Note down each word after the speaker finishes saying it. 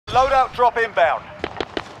Loadout drop inbound.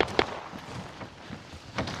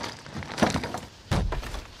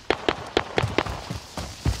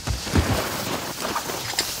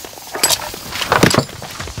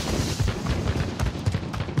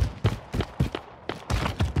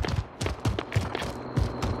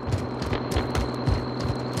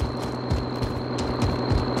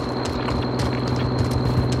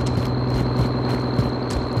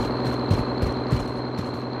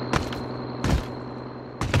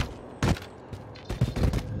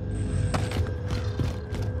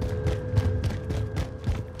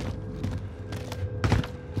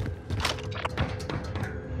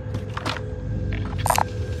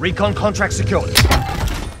 Recon contract secured.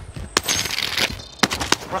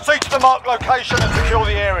 Proceed to the marked location and secure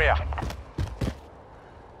the area.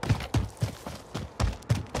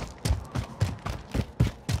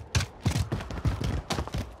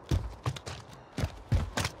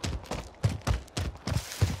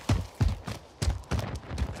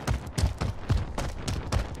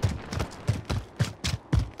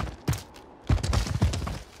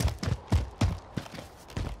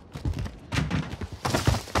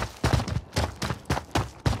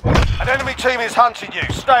 An enemy team is hunting you.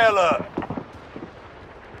 Stay alert.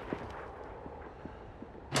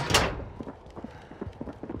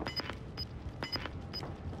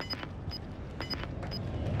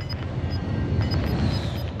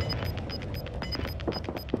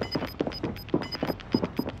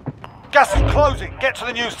 Gas is closing. Get to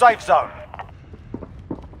the new safe zone.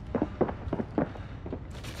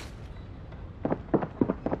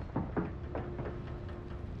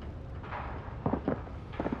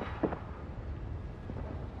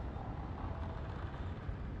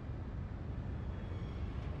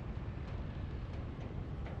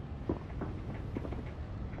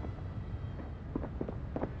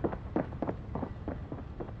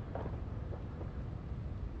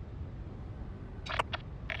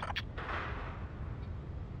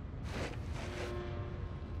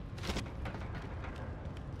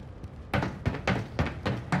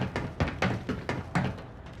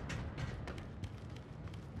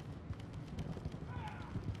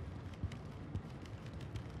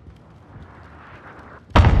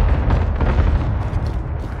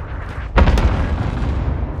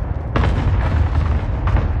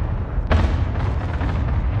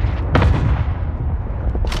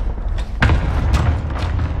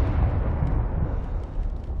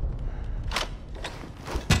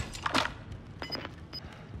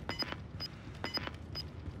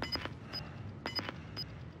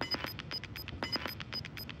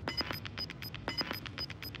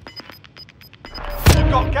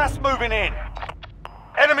 Got gas moving in.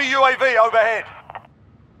 Enemy UAV overhead.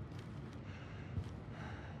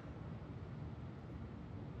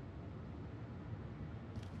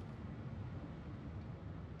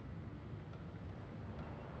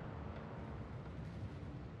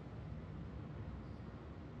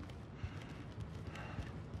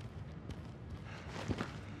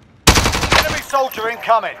 Enemy soldier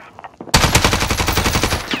incoming.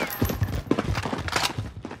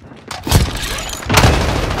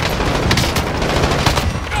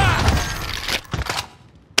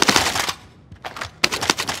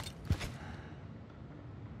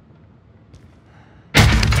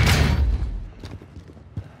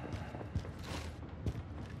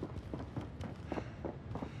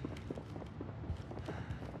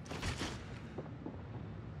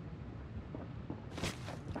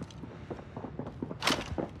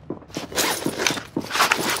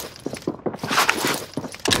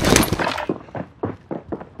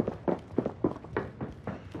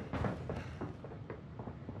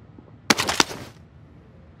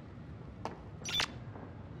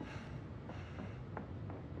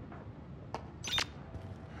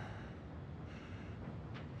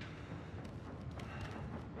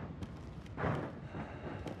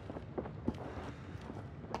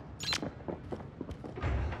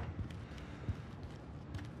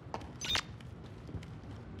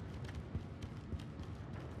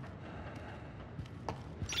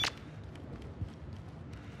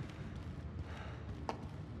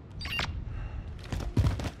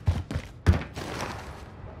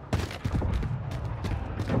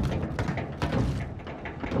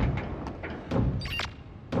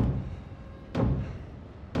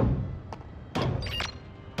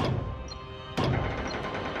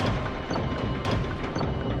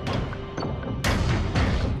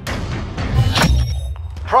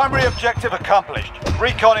 Primary objective accomplished.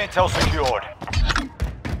 Recon intel secured.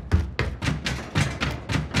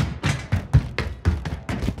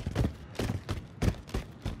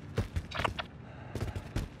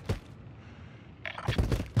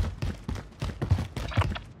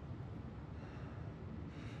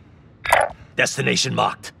 Destination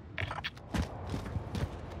marked.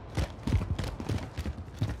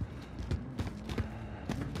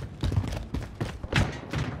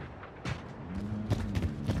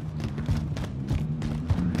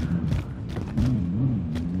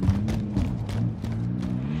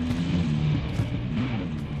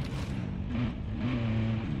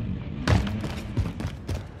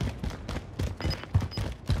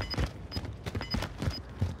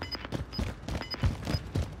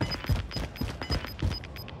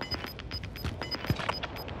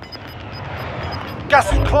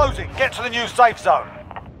 Gas is closing. Get to the new safe zone.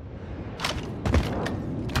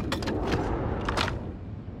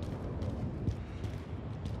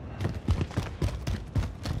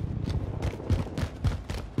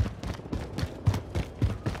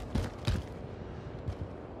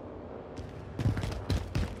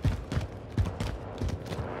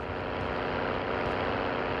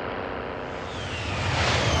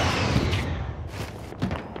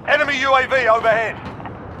 Enemy UAV overhead.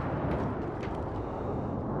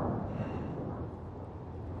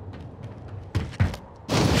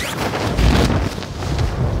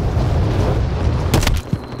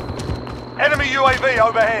 Enemy UAV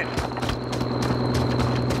overhead.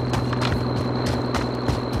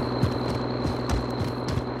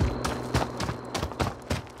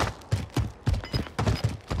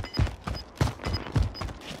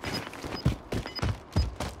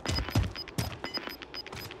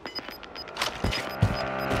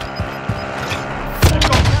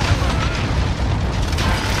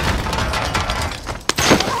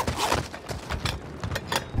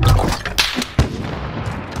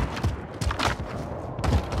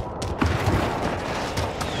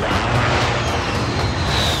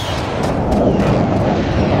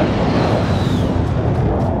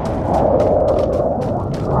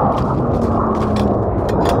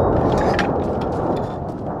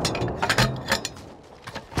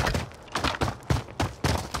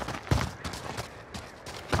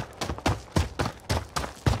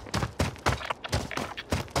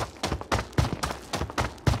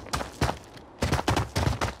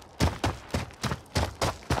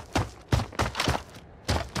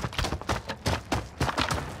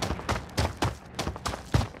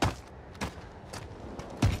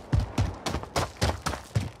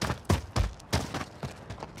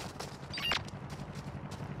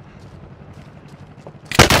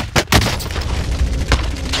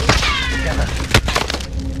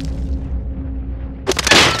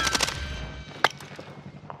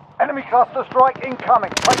 Enemy cluster strike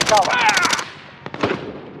incoming. Take cover.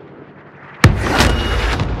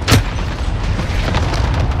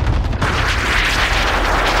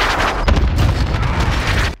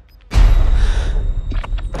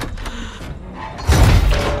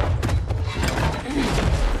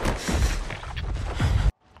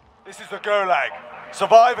 This is the Gulag.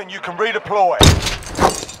 Survive and you can redeploy.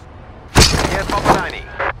 Here's Papa 90.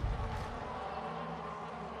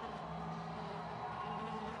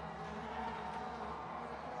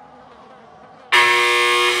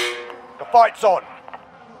 The fight's on.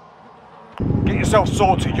 Get yourself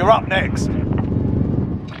sorted. You're up next.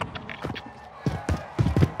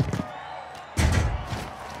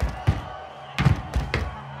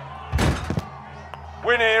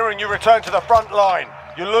 Win here and you return to the front line.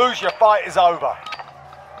 You lose, your fight is over.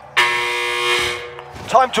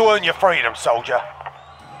 Time to earn your freedom, soldier.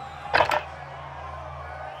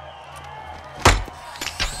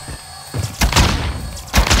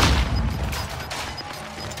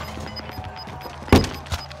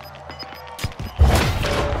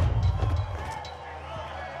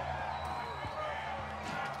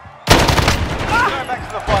 Go back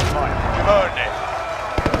to the front line. You've earned it.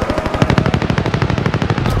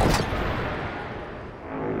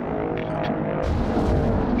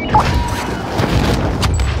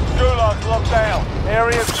 Gulag's locked down.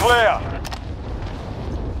 Area's clear.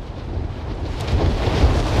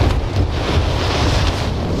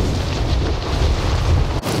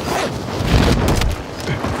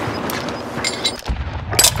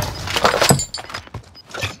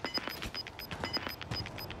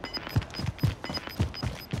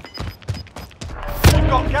 We've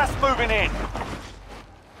got gas moving in.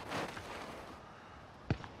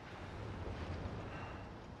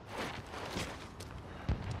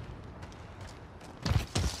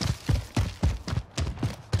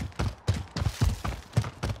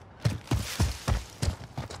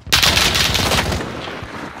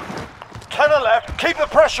 To the left, keep the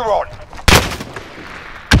pressure on.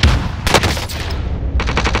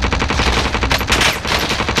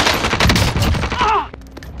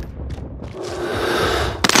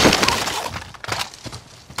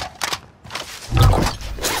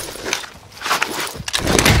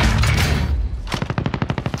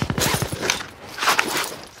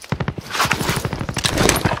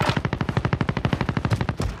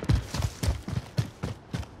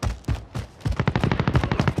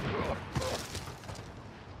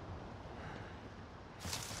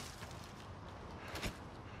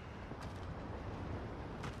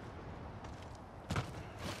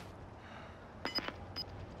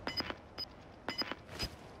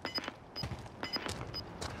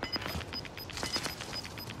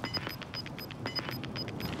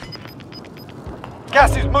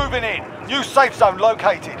 Gas is moving in. New safe zone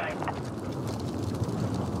located.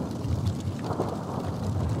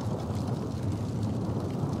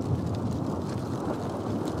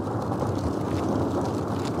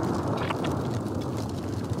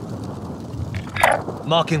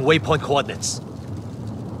 Marking waypoint coordinates.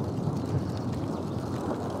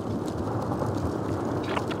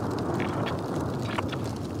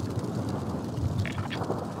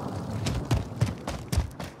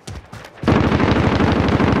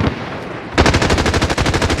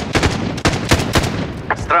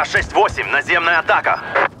 Страж 6-8, наземная атака.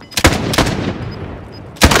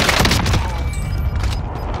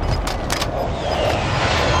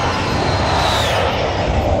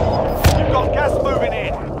 You've got gas moving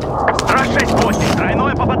in. Страж 6-8,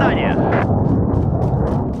 тройное попадание.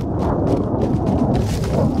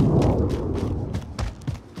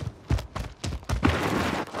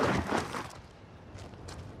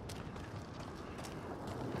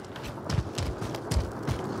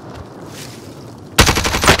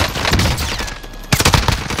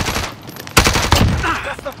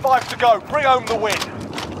 Less than 5 to go. Bring home the win.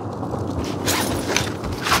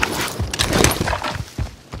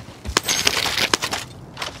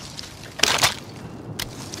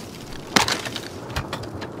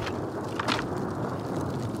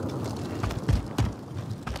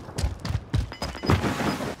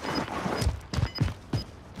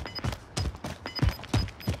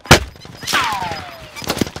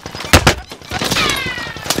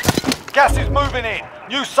 Gas is moving in.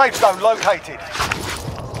 New safe zone located.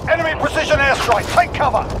 Enemy precision airstrike. Take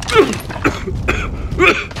cover.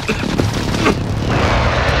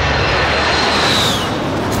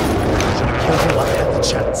 Killed him while I had the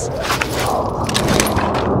chance.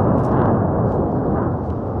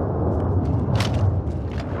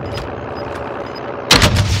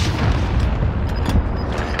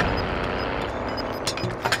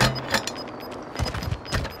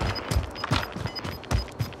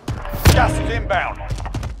 Gas is inbound.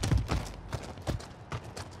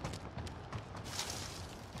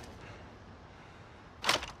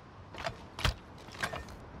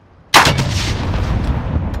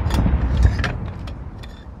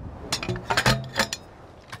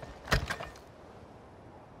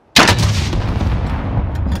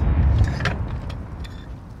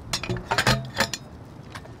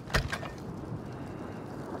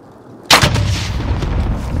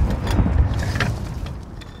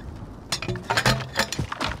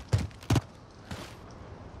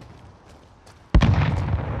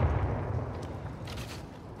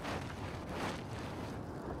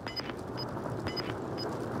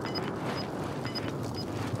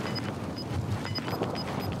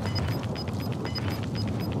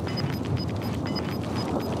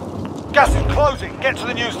 Gas is closing. Get to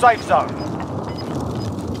the new safe zone.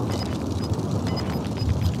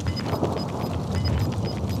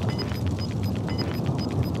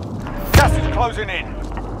 Gas is closing in.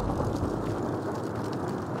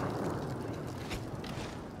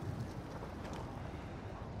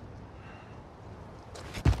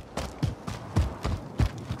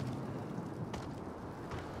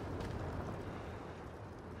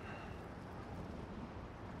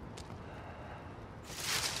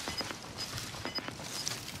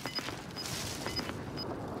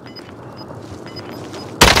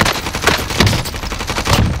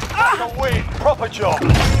 That's a win. Proper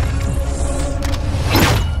job.